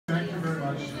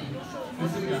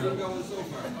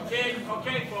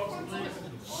Okay, folks, please.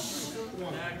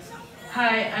 Next.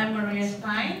 Hi, I'm Maria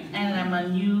Stein, and I'm a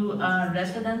new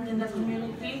resident in the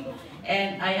community,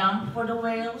 and I am for the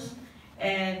whales,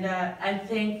 and I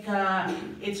think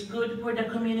it's good for the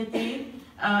community.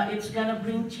 It's gonna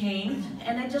bring change,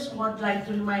 and I just would like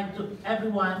to remind to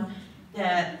everyone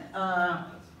that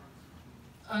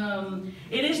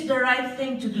it is the right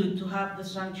thing to do to have the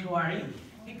sanctuary,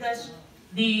 because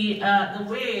the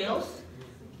whales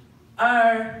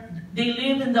they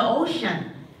live in the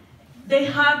ocean. They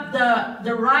have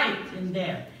the right in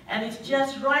there, and it's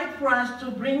just right for us to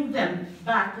bring them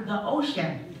back to the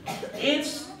ocean.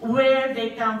 It's where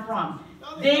they come from.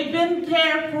 They've been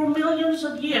there for millions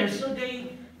of years, so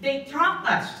they trump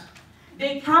us.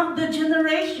 They trump the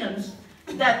generations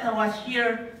that was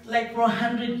here like for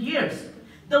 100 years.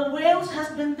 The whales has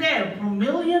been there for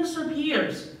millions of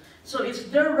years, so it's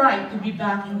their right to be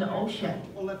back in the ocean.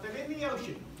 Well, let them in the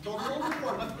ocean. Don't go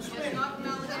overboard. Let them swim. Not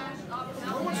know that.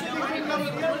 No one's saying they can go in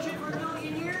the ocean. For a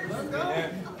million years. Let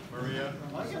them go. Maria.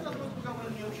 I get nothing to go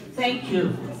in the ocean. Thank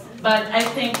you, but I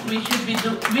think we should do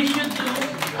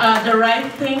the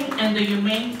right thing and the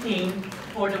humane thing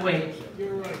for the whales.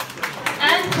 You're right.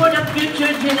 And for the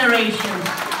future generations.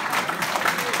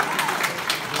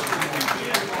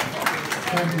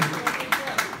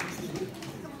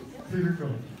 Peter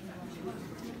Cole.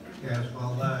 Yes,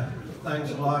 well,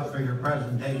 thanks a lot for your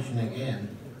presentation again.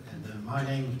 And my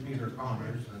name is Peter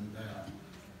Connors, and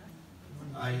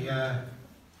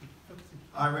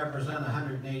I represent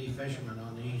 180 fishermen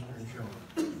on the eastern shore.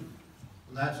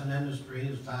 And that's an industry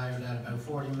that's valued at about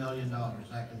 $40 million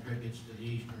that contributes to the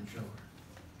eastern shore.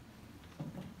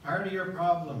 Part of your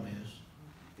problem is,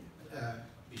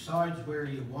 besides where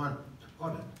you want to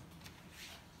put it,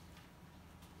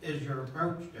 is your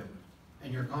approach to it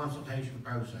and your consultation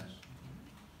process.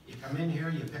 You come in here,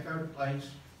 you pick out a place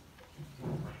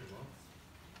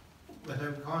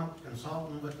without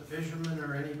consulting with the fishermen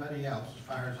or anybody else, as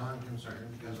far as I'm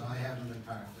concerned, because I haven't been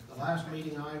part of it. The last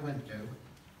meeting I went to,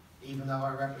 even though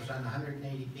I represent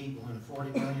 180 people in a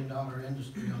 $40 million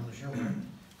industry on the shore,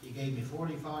 you gave me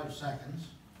 45 seconds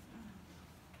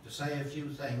to say a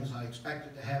few things. I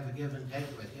expected to have a give and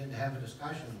take with you and to have a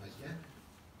discussion with you.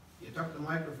 You took the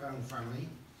microphone from me.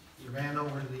 You ran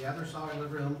over to the other side of the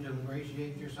room to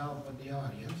ingratiate yourself with the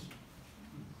audience.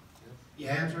 You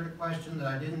answered a question that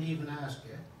I didn't even ask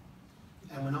you,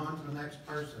 and went on to the next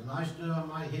person. I stood on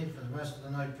my head for the rest of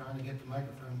the night trying to get the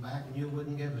microphone back, and you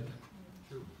wouldn't give it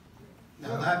to me.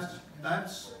 Now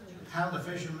that's how the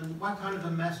fishermen, what kind of a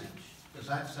message does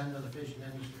that send to the fishing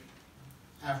industry?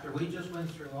 After we just went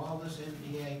through all this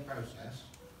NPA process,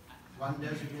 one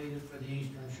designated for the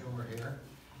eastern shore here,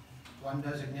 one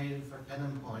designated for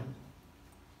Pinham Point,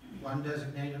 one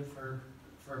designated for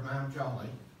Mount Jolly,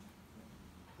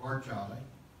 Port Jolly.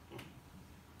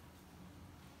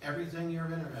 Everything you're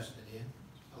interested in,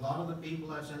 a lot of the people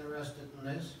that's interested in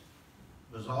this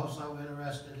was also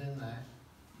interested in that.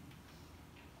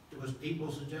 There was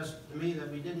people suggested to me that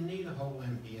we didn't need a whole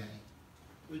MPA.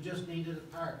 We just needed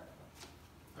a park.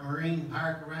 A marine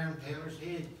park around Taylor's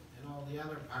Head and all the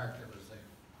other park that was there.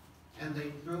 And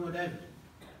they threw it out.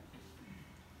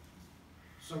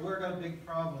 So we've got a big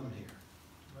problem here.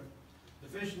 The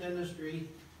fishing industry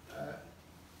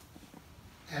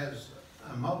has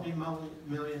a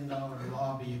multi-million-dollar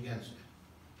lobby against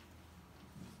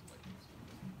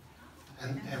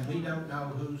it. And we don't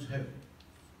know who's who.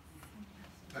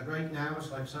 But right now,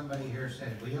 it's like somebody here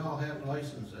said, we all have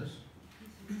licenses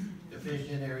to fish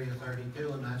in Area 32,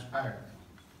 and that's part of it.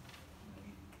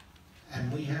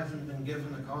 And we haven't been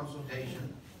given the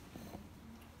consultation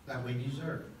that we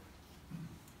deserve.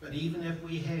 But even if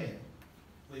we had,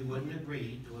 we wouldn't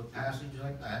agree to a passage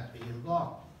like that being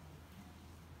blocked.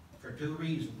 For two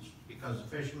reasons. Because the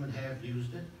fishermen have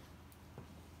used it.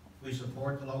 We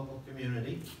support the local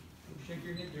community. Shake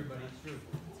your head there, buddy. It's true.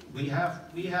 We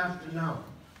have to know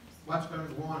what's going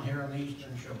to go on here on the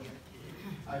eastern shore.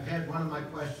 I've had one of my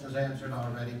questions answered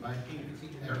already by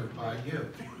Peter, or by you,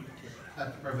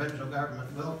 that the provincial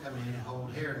government will come in and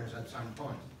hold hearings at some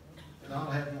point. And I'll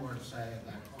have more to say at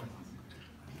that point.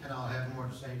 And I'll have more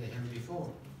to say to him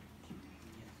before.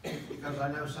 Because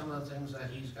I know some of the things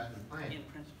that he's got in plan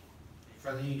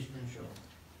for the eastern shore.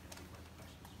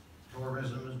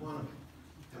 Tourism is one of them.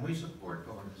 And we support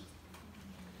tourism.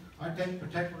 I take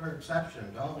particular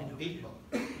exception to all the people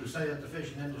who say that the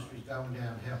fishing industry is going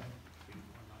downhill.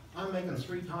 I'm making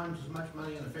 3 times as much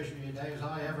money in the fishery today as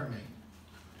I ever made.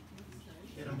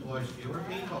 It employs fewer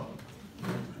people.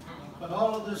 But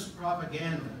all of this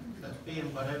propaganda that's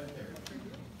being put out there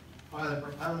by the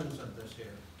proponents of this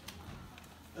here,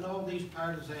 and all these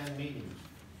partisan meetings,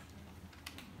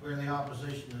 where the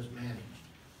opposition is managed.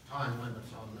 Time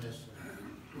limits on this,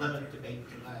 limit debate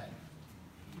to that.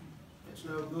 It's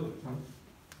no good.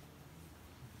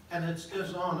 And it's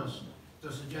dishonest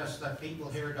to suggest that people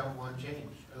here don't want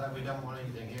change, or that we don't want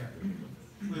anything here.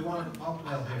 We wanted the pulp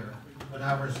mill here when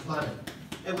ours flooded.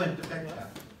 It went to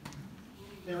pickup.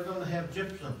 They were going to have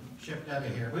gypsum shipped out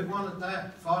of here. We wanted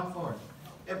that, fought for it.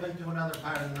 It went to another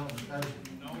part of Nova Scotia.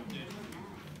 No, it didn't.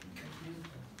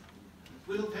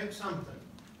 We'll take something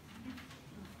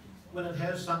when it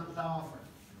has something to offer.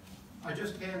 I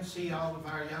just can't see all of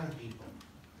our young people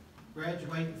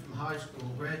graduating from high school,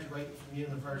 graduating from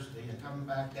university, and coming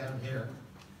back down here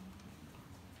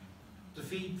to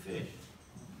feed fish.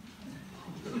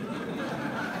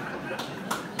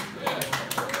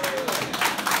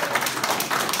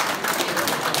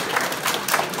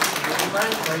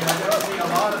 Frankly, I don't see a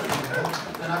lot of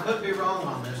people, and I could be wrong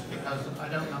on this because I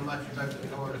don't know much about the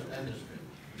tourist industry.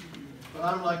 But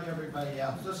I'm like everybody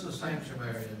else. This is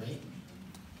sanctuary to me.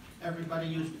 Everybody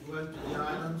used to go out to the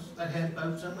islands that had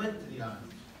boats and went to the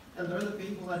islands. And they're the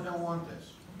people that don't want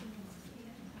this.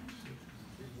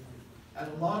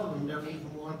 And a lot of them don't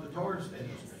even want the tourist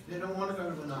industry. They don't want to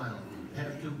go to an island and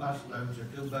have 2 bus loads or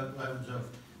 2 boat loads of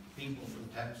people from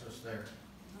Texas there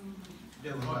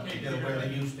doing what they do where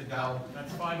they used to go.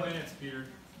 That's 5 minutes, Peter.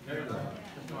 There you go.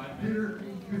 Just 5 minutes. Peter,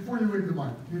 before you leave the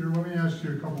mic, Peter, let me ask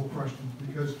you a couple of questions,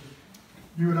 because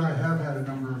you and I have had a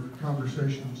number of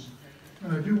conversations,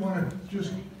 and I do want to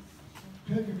just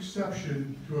take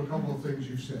exception to a couple of things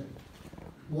you said.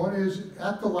 One is,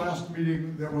 at the last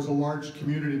meeting, there was a large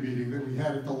community meeting that we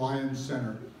had at the Lions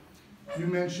Center. You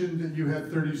mentioned that you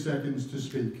had 30 seconds to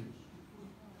speak.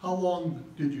 How long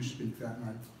did you speak that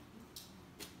night?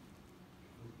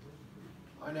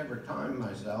 I never timed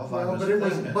myself.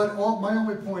 Well, my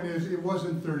only point is, it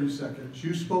wasn't 30 seconds.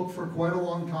 You spoke for quite a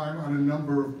long time on a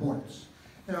number of points.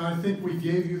 And I think we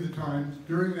gave you the time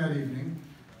during that evening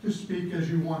to speak as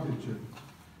you wanted to.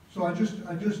 So I just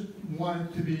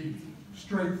wanted to be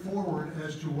straightforward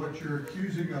as to what you're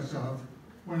accusing us of,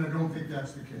 when I don't think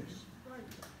that's the case.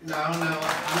 No, I'm not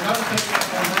picking up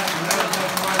on that.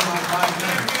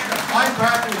 I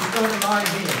practically stood in my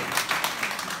head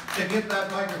to get that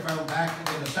microphone back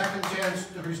to get a second chance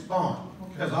to respond.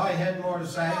 Because I had more to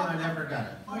say and I never got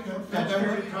it. Now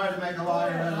don't you try to make a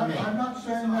liar out of me. I'm not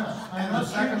saying that. And the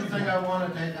second thing I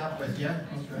want to take up with you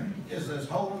is this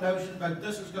whole notion about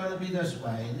this is going to be this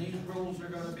way and these rules are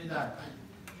going to be that way.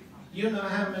 You know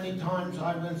how many times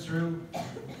I went through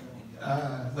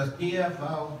with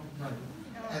DFO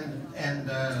and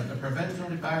the Provincial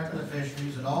Department of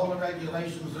Fisheries and all the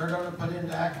regulations they're going to put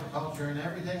into agriculture and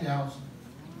everything else.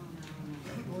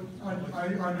 I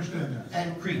understand that.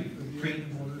 And creep.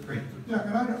 Yeah,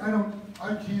 and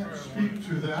I can't speak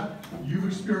to that. You've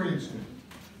experienced it.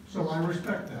 So I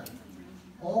respect that.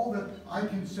 All that I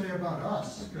can say about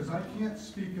us, because I can't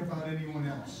speak about anyone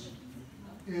else,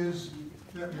 is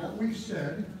that what we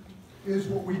said is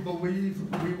what we believe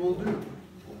we will do.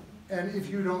 And if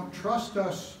you don't trust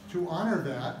us to honor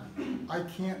that, I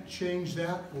can't change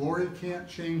that. Lori can't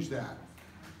change that.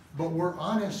 But we're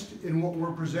honest in what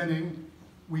we're presenting.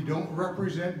 We don't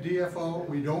represent DFO.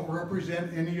 We don't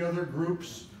represent any other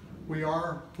groups. We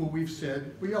are who we've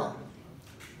said we are.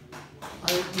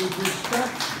 With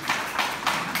respect,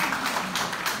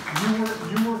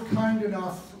 you were kind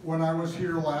enough when I was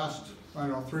here last, I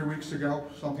don't know, 3 weeks ago,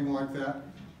 something like that,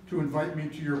 to invite me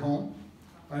to your home.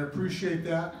 I appreciate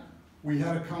that. We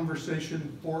had a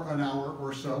conversation for an hour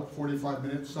or so, 45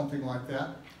 minutes, something like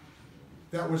that.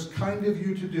 That was kind of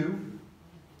you to do.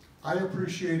 I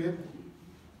appreciate it.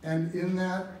 And in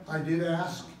that, I did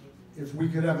ask if we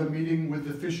could have a meeting with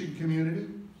the fishing community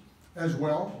as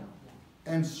well.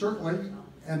 And certainly,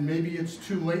 and maybe it's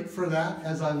too late for that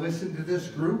as I listen to this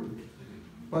group,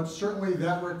 but certainly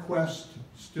that request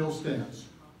still stands.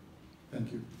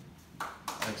 Thank you.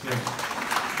 That's it.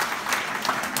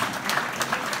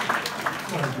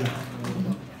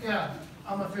 Yeah,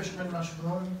 I'm a fisherman in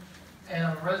Mushroom, and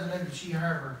I'm a resident of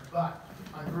Harbour, but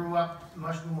I grew up in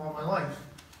Mushroom all my life.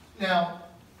 Now,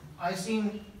 I've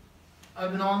been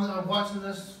watching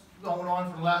this going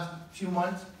on for the last few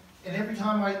months, and every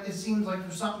time it seems like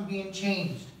there's something being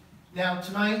changed. Now,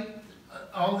 tonight,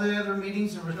 all the other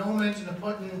meetings, there was no mention of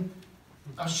putting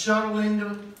a shuttle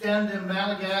down to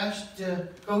Malagash to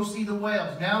go see the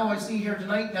whales. Now I see here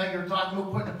tonight, now you're talking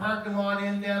about putting a parking lot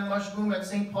in down Mushroom at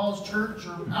St. Paul's Church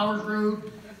or Powers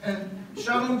Road and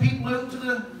shuttling people out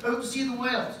to see the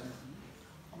whales.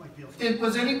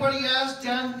 Was anybody asked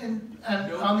down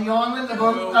on the island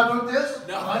about this?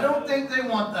 No. I don't think they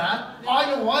want that. I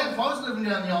know if I was living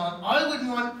down the island, I wouldn't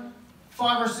want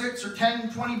 5 or 6 or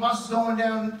 10, 20 buses going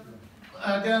down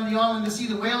the island to see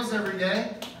the whales every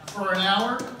day for an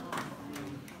hour.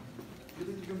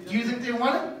 Do you think they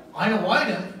want it? I know I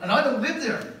don't, and I don't live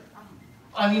there.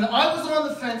 I mean, I was on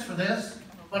the fence for this,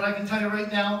 but I can tell you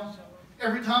right now,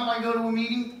 every time I go to a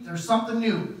meeting, there's something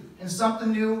new, and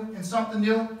something new, and something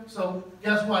new. So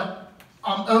guess what?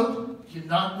 I'm out. You're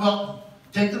not welcome.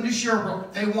 Take them to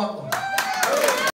Sherbrooke. They want them.